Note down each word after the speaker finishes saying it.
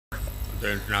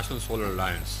The International Solar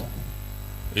Alliance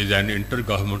is an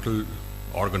intergovernmental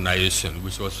organization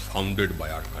which was founded by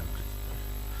our country.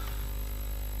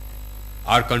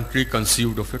 Our country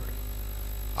conceived of it.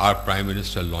 Our Prime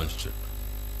Minister launched it.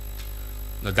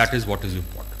 Now that is what is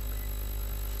important.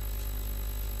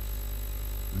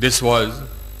 This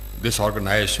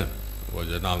organization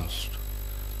was announced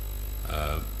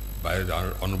by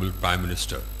our Hon'ble Prime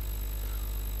Minister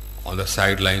on the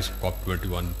sidelines of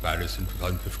COP21 Paris in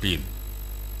 2015.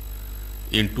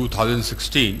 In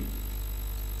 2016,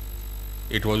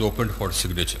 it was opened for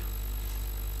signature.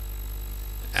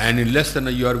 And in less than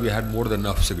a year, we had more than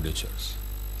enough signatures.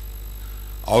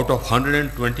 Out of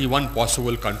 121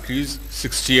 possible countries,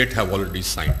 68 have already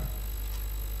signed.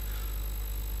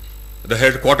 The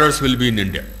headquarters will be in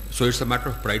India. So it's a matter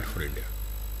of pride for India.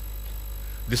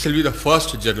 This will be the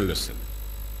first General Assembly.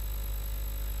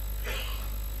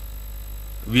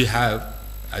 We have,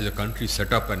 as a country,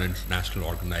 set up an international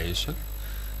organization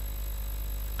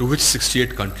to which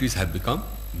 68 countries have become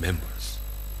members.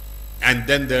 And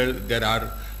then there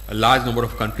are a large number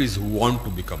of countries who want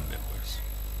to become members.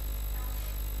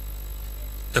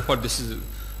 Therefore, this is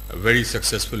a very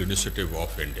successful initiative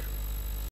of India.